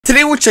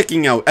Today we're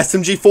checking out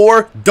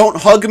SMG4, Don't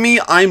Hug Me,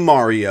 I'm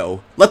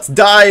Mario. Let's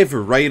dive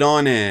right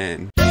on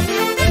in.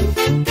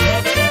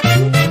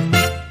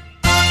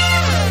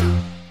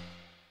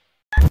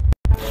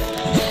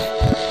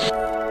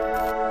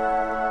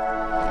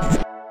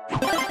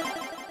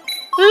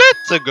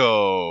 Let's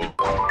go.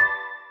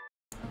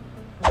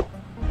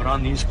 Put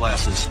on these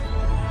glasses.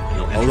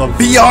 Oh, the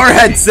VR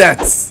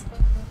headsets!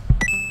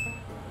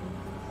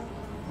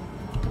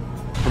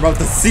 We're about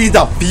to see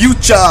the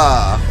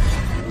future!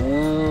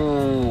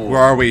 Where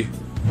are we?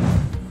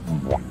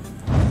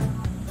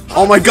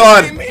 Oh my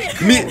god!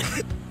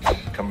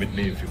 Come with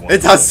me if you want.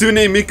 It's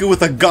Hatsune Miku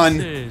with a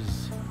gun.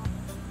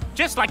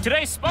 Just like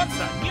today's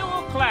sponsor,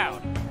 Newer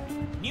Cloud.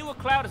 Newer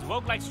Cloud is a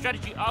roguelike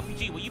strategy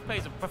RPG where you play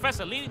as a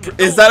professor leading the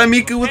Is that a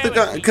Miku with a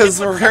gun? Because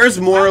her hair's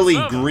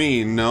morally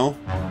green, no?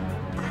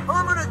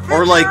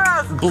 Or like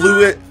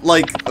blue,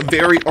 like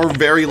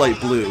very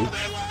light blue.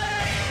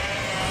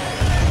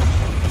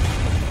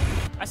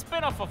 A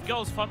spin-off of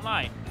Girls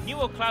Frontline,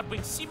 Newer Cloud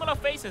brings similar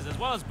faces as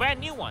well as brand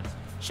new ones.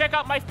 Check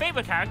out my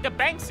favorite character,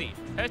 Banksy.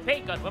 Her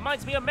paint gun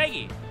reminds me of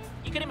Maggie.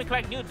 You can even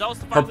collect new dolls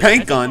to Her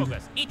paint gun?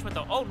 progress, each with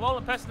their own role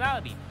and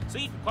personality, so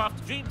you can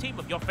craft a dream team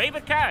of your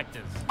favorite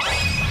characters.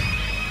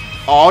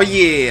 Oh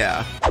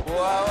yeah!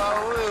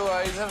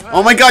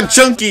 Oh my god,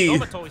 Chunky!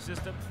 Dormitory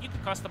system, you can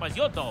customize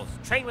your dolls,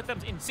 train with them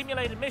in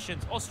simulated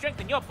missions, or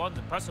strengthen your bonds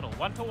in personal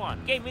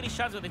one-to-one. Game really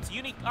shines with its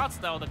unique art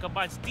style that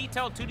combines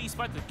detailed 2D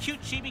sprites with cute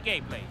chibi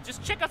gameplay.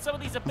 Just check out some of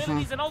these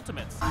abilities and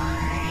ultimates.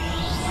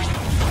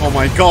 Oh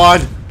my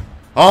god!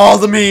 All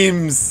the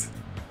memes!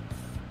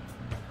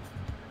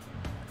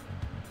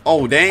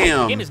 Oh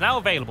damn! The game is now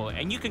available,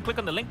 and you can click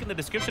on the link in the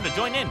description to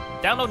join in.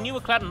 Download Newer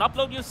Cloud and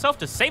upload yourself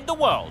to save the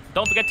world.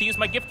 Don't forget to use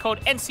my gift code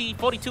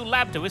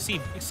NC42Lab to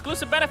receive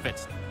exclusive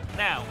benefits.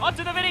 Now,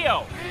 onto the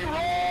video!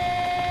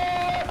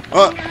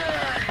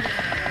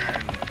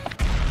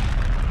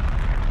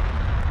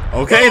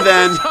 Okay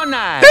then. So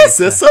nice. This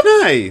is so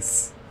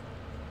nice.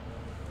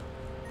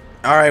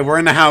 Alright, we're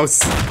in the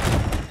house.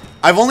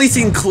 I've only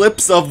seen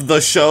clips of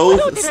the show,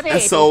 so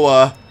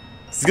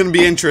this is gonna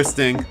be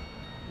interesting.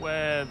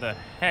 Where the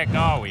heck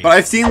are we? But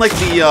I've seen like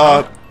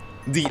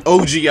the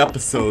OG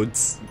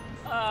episodes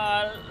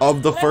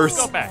of the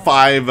first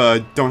 5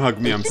 Don't Hug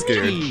Me, I'm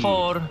Scared.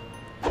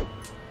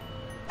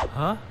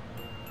 Huh?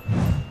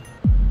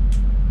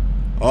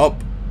 Oh.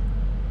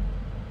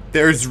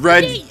 There's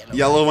red,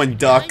 yellow, and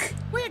duck.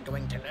 We're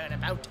going to learn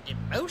about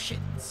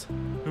emotions.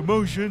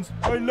 Emotions?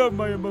 I love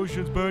my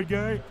emotions, bird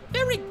guy.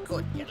 Very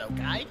good, yellow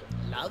guy.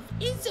 Love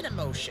is an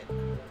emotion.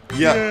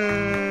 Yeah.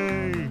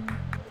 Yay!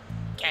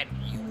 Can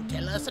you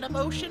tell us an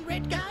emotion,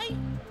 red guy?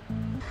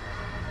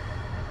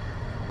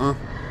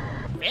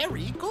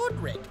 Very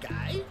good, red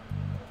guy.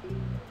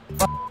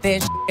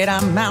 This shit,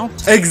 I'm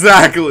out.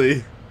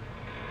 Exactly.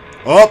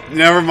 Oh,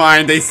 never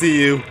mind. They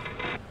see you.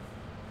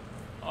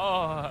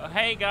 Oh,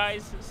 hey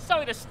guys.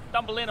 Sorry to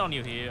stumble in on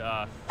you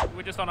here.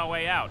 We're just on our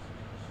way out.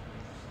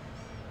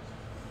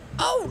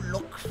 Oh,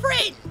 look,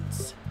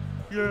 friends.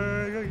 Yay,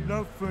 I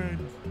love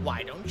friends.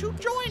 Why don't you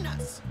join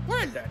us?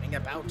 We're learning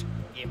about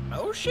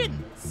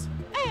emotions.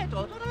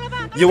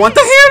 You want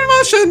the hair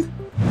emotion?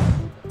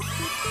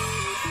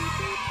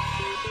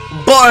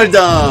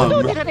 Boredom.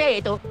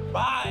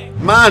 Bye.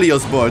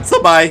 Mario's bored,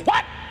 so bye.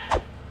 What?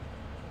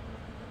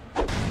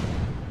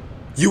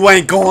 You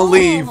ain't gonna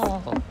leave.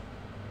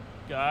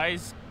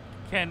 Guys,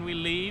 can we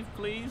leave,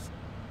 please?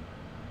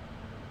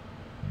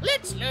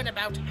 Let's learn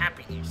about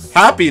happiness.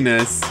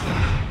 Happiness.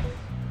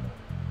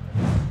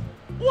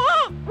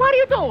 What? What are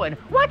you doing?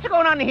 What's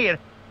going on here?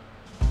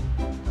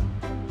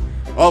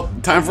 Oh,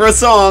 time for a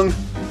song.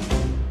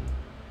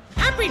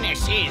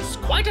 Happiness is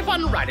quite a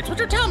fun ride. It's what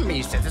your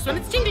tummy says. It's when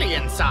it's tingly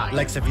inside.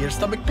 Like severe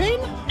stomach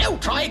pain? No,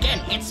 try again.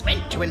 It's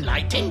meant to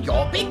enlighten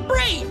your big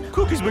brain.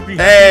 Cookies make me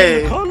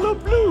Hey. happy in the color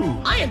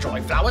blue. I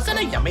enjoy flowers and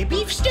a yummy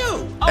beef stew.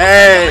 Oh,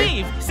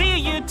 Hey. leave. See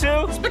you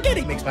two.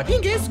 Spaghetti makes my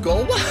fingers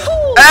go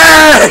wahoo.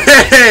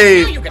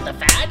 Hey! Now you get the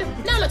fad.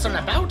 Now let's learn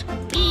about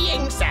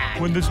being sad.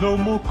 When there's no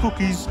more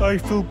cookies, I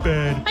feel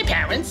bad. My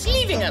parents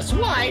leaving us.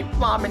 Why,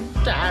 Mom and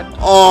Dad?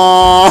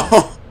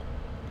 Oh.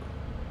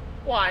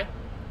 Why?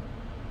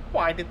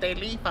 Why did they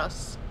leave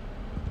us?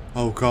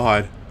 Oh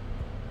God.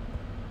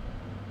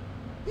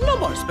 No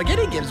more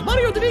spaghetti gives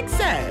Mario the big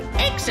sad.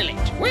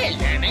 Excellent. We're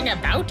learning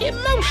about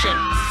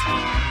emotions.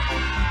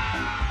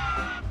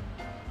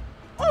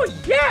 Oh,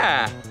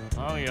 yeah.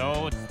 Oh,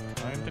 yo,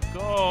 it's time to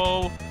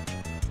go.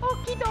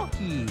 Okie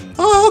dokie.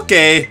 Oh,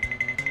 okay.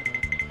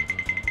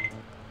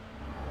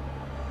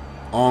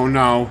 Oh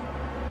no.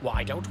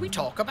 Why don't we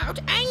talk about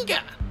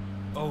anger?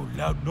 Oh,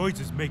 loud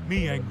noises make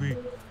me angry.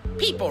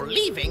 People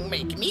leaving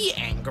make me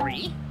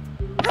angry.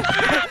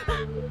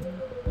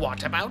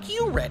 What about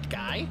you, red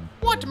guy?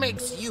 What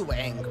makes you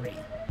angry?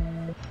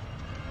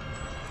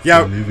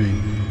 Yeah.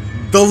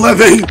 The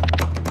living.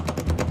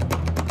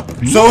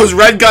 So is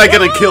red guy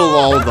gonna kill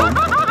all of them?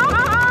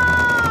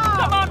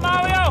 Come on,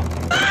 Mario.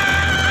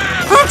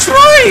 I'm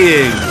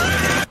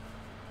trying.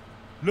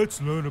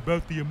 Let's learn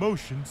about the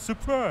emotion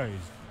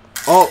surprise.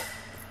 Oh.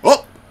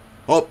 Oh.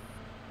 Oh.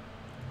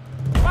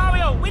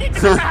 need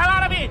to get the hell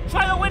out of here!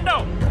 Try the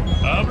window!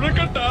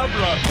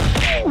 Abracadabra.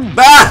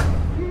 Ah!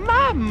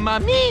 Mamma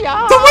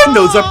mia! The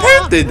windows are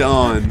painted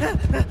on!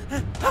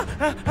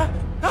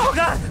 Oh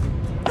god!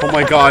 Oh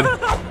my god.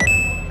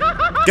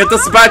 Get the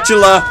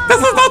spatula!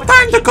 This is no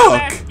time to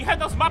cook! You had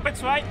those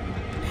Muppets, right?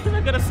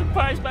 They're gonna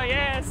surprise my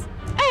ass.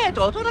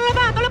 Sono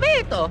lavato,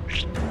 l'abito!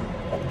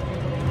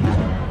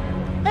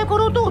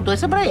 Eccolo tutto, è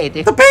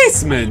sembrete. The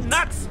basement!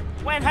 Nuts!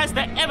 When has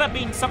there ever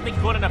been something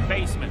good in a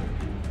basement?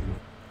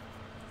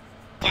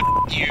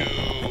 You.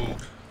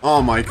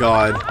 Oh my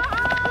god.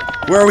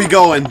 Where are we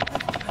going?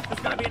 There's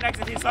gotta be an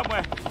exit here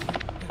somewhere.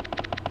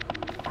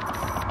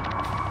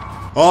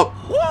 Oh.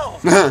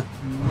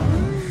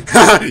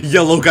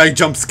 Yellow guy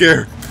jump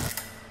scare.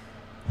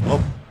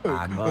 Oh.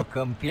 I'm a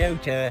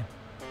computer.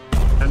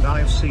 And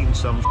I've seen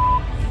some.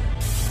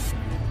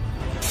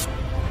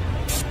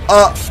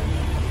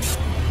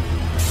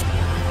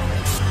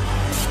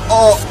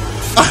 Oh.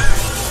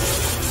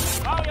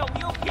 Mario,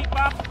 you keep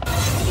up.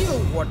 You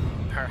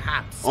wouldn't,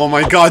 perhaps. Oh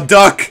my god,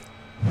 duck!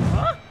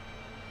 Huh?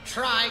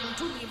 Trying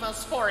to leave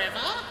us forever?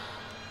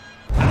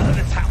 Out of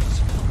this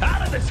house!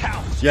 Out of this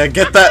house! Yeah,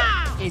 get that.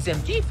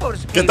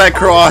 SMG4's Get that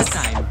cross.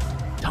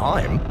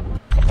 Time?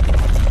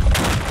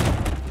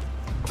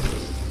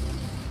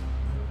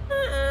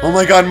 Oh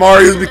my god,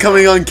 Mario's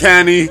becoming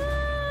uncanny.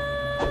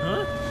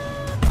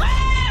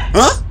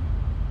 Huh?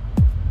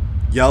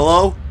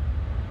 Yellow?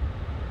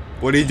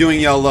 What are you doing,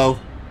 Yellow?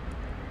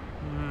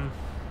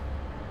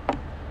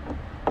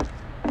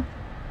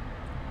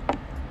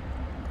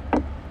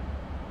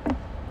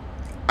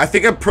 I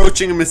think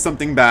approaching him is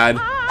something bad.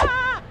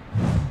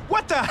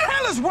 What the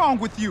hell is wrong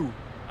with you?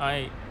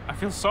 I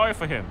feel sorry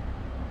for him.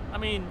 I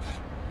mean,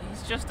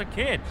 he's just a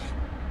kid.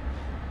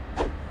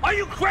 Are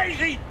you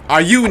crazy? Are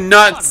you Come on,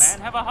 nuts?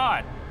 man, have a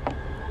heart.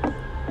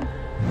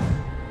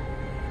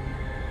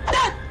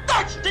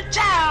 Touch the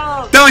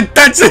child! Don't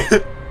touch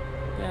it!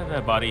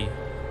 There, buddy.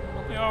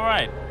 We'll be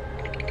alright.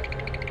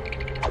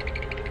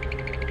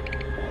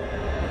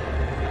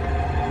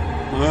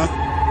 Huh?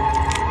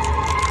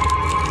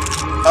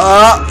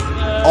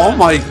 Oh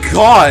my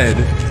god!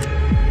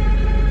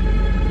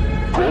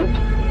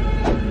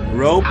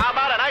 Rope? How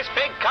about a nice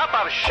big cup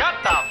of shut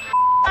the f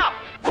up?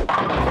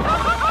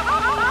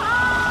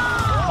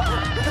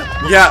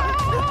 Yeah.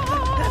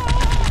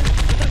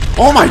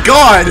 Oh my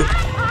god!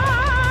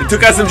 It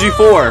took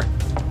SMG4.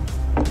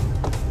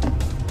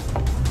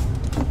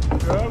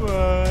 Come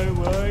on,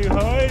 why are you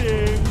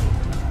hiding?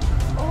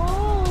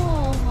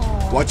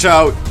 Watch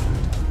out.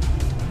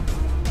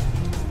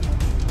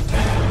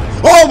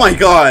 Oh my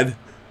god!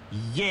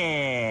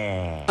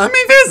 Yeah. I'm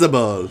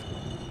invisible!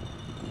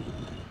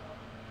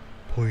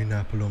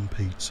 Pineapple on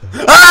pizza.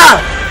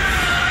 Ah!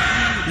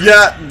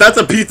 Yeah, that's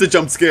a pizza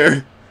jump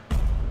scare.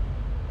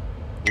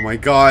 Oh my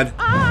god.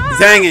 He's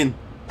hanging.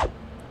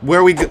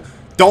 Where we go?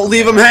 Don't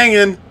leave him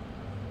hanging.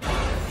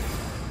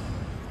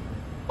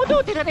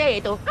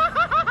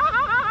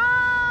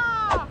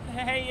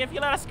 Hey, if you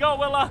let us go,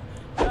 we'll,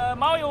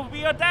 Mario will be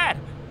your dad.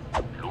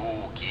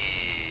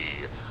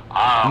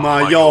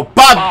 Mario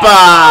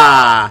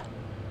Papa!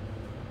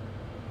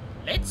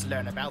 Let's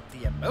learn about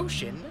the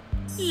emotion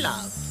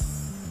love.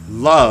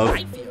 Love?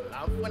 I feel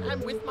love when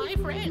I'm with my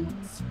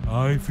friends.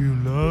 I feel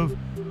love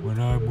when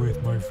I'm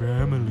with my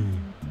family.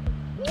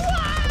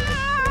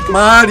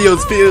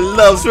 Mario's feeling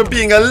loves for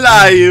being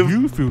alive.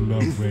 You feel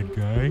love, red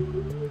guy.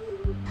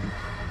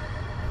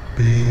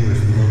 Being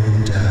with mom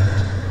and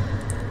dad.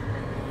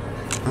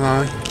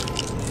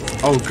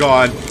 Oh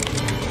god.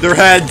 Their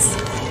heads.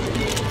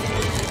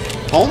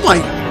 Oh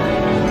my.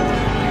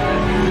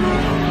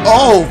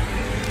 Oh.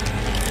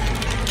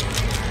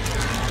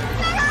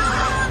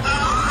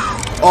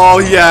 Oh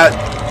yeah.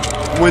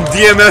 When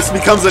DMS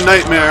becomes a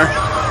nightmare.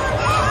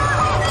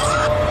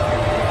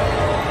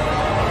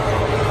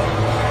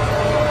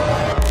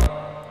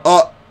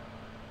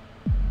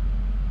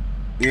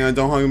 Yeah,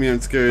 don't hug me,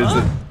 I'm scared. It's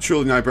a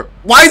truly sniper.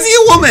 Why is he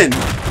a woman?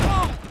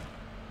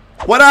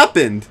 What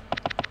happened?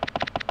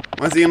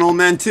 Why is he an old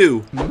man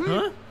too?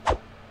 Huh?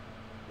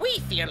 We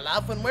feel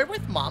love when we're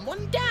with mom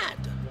and dad.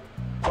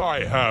 I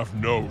have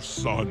no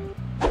son.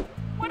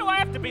 Why do I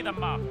have to be the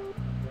mom?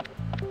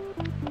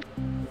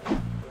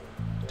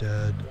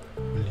 Dad,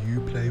 will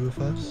you play with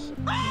us?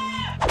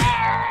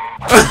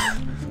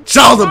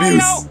 Child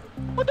abuse!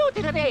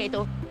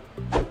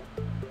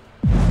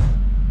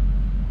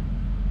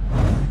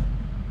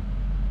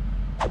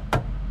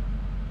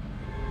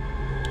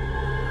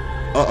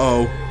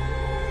 Uh-oh.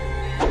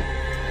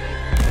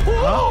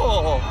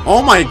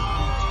 Oh my...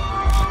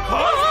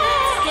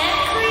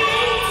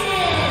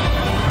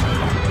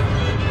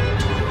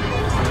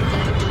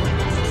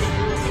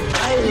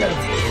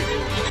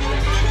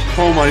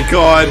 Oh my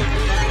god.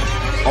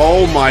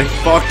 Oh my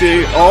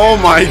fucking... Oh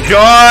my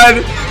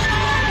god!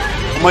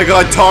 Oh my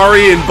god,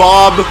 Tari and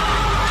Bob.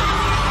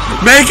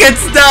 Make it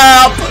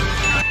stop!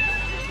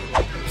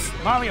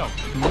 Mario,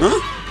 Huh?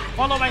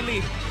 follow my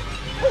lead.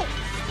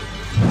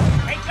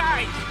 Hey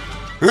guys,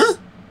 Huh?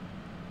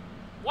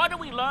 what do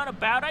we learn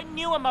about a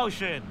new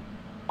emotion?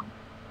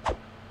 Huh?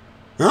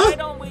 Why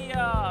don't we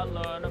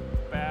learn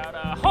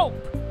about hope.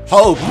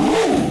 Hope.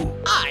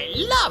 I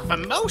love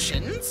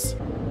emotions.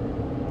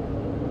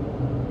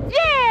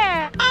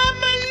 Yeah!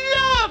 I'm a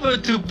lover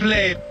to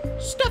play.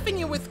 Stuffing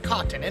you with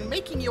cotton and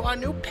making you our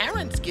new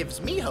parents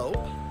gives me hope.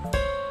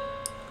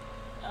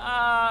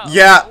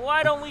 Yeah.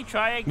 Why don't we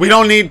try again? We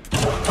don't need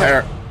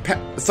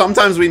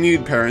sometimes we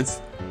need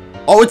parents.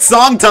 Oh, it's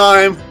song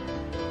time.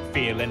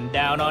 Feeling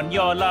down on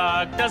your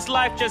luck? Does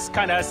life just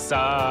kinda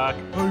suck?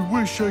 I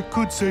wish I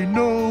could say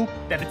no.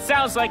 Then it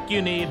sounds like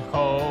you need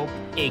hope.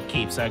 It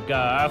keeps a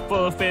guy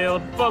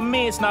fulfilled. For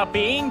me, it's not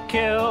being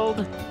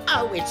killed.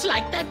 Oh, it's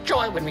like that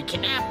joy when we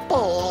kidnap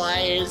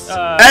boys.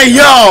 Hey,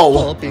 yo!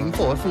 Hoping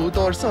for food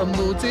or some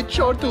moods, it's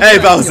sure to Hey,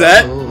 bring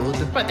Bowsette. your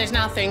mood. But there's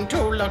nothing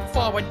to look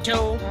forward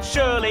to.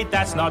 Surely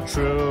that's not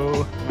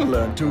true.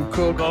 Learn to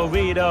cook, Go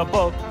read a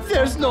book.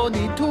 there's no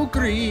need to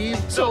grieve.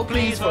 So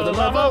please, for the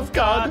love of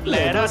God,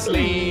 let us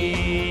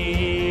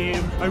leave.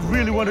 I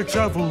really want to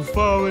travel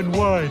far and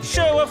wide.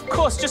 Sure, of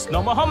course, just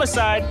no more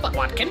homicide. But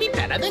what can be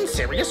better than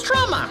serious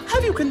trauma?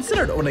 Have you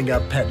considered owning a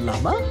pet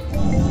llama?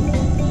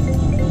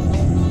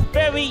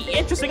 Very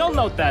interesting, I'll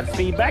note that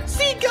feedback.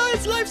 See,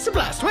 guys, life's a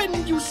blast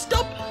when you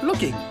stop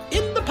looking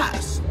in the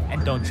past.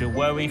 And don't you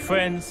worry,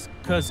 friends,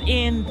 cause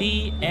in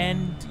the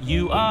end,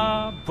 you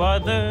are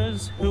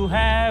brothers who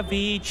have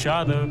each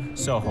other.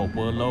 So hope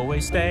will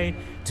always stay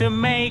to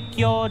make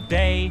your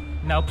day.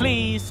 Now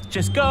please,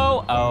 just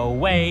go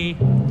away.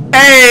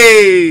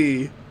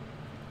 Hey!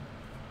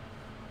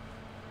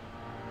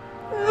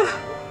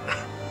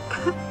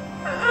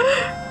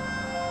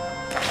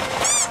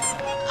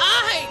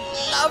 I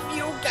love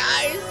you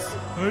guys.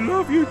 I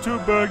love you too,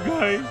 bad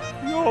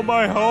guy. You're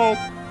my hope.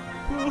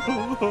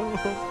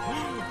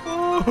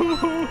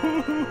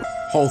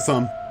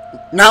 Wholesome.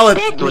 Now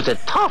That was a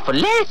tough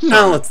lesson.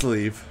 let's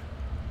leave.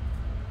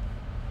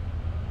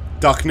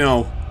 Duck,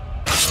 no.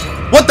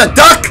 What the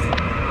duck?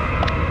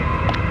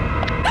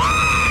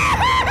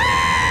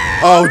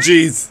 Oh,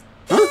 jeez.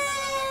 Huh?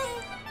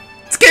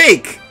 It's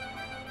cake.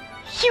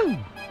 Phew.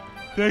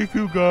 Thank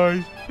you,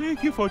 guys.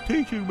 Thank you for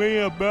teaching me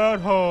about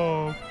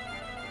hope.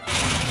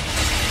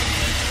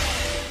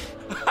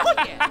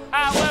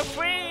 We're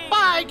free!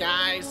 Bye,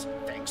 guys.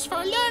 Thanks for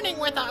learning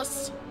with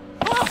us.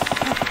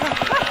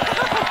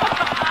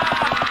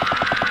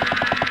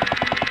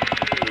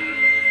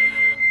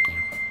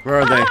 Where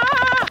are they?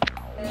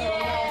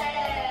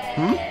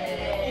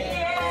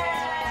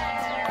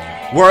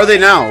 Where are they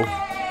now?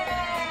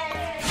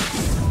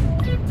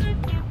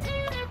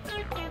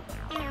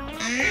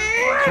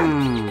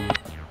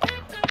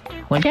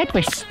 Well, that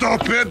was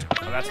Stop it!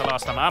 Well, that's the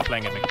last time I'm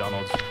playing at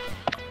McDonald's.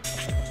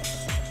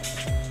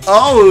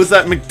 Oh, it was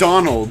at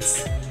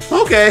McDonald's.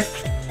 Okay.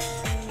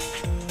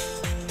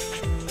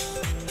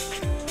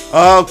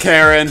 Oh,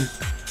 Karen.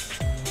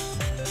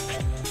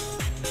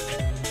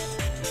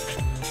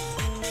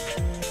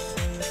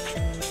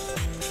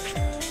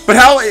 But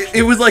how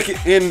it was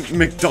like in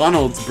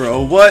McDonald's,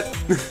 bro. What?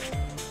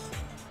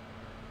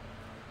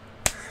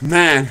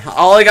 Man,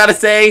 all I gotta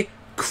say,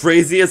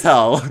 crazy as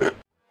hell.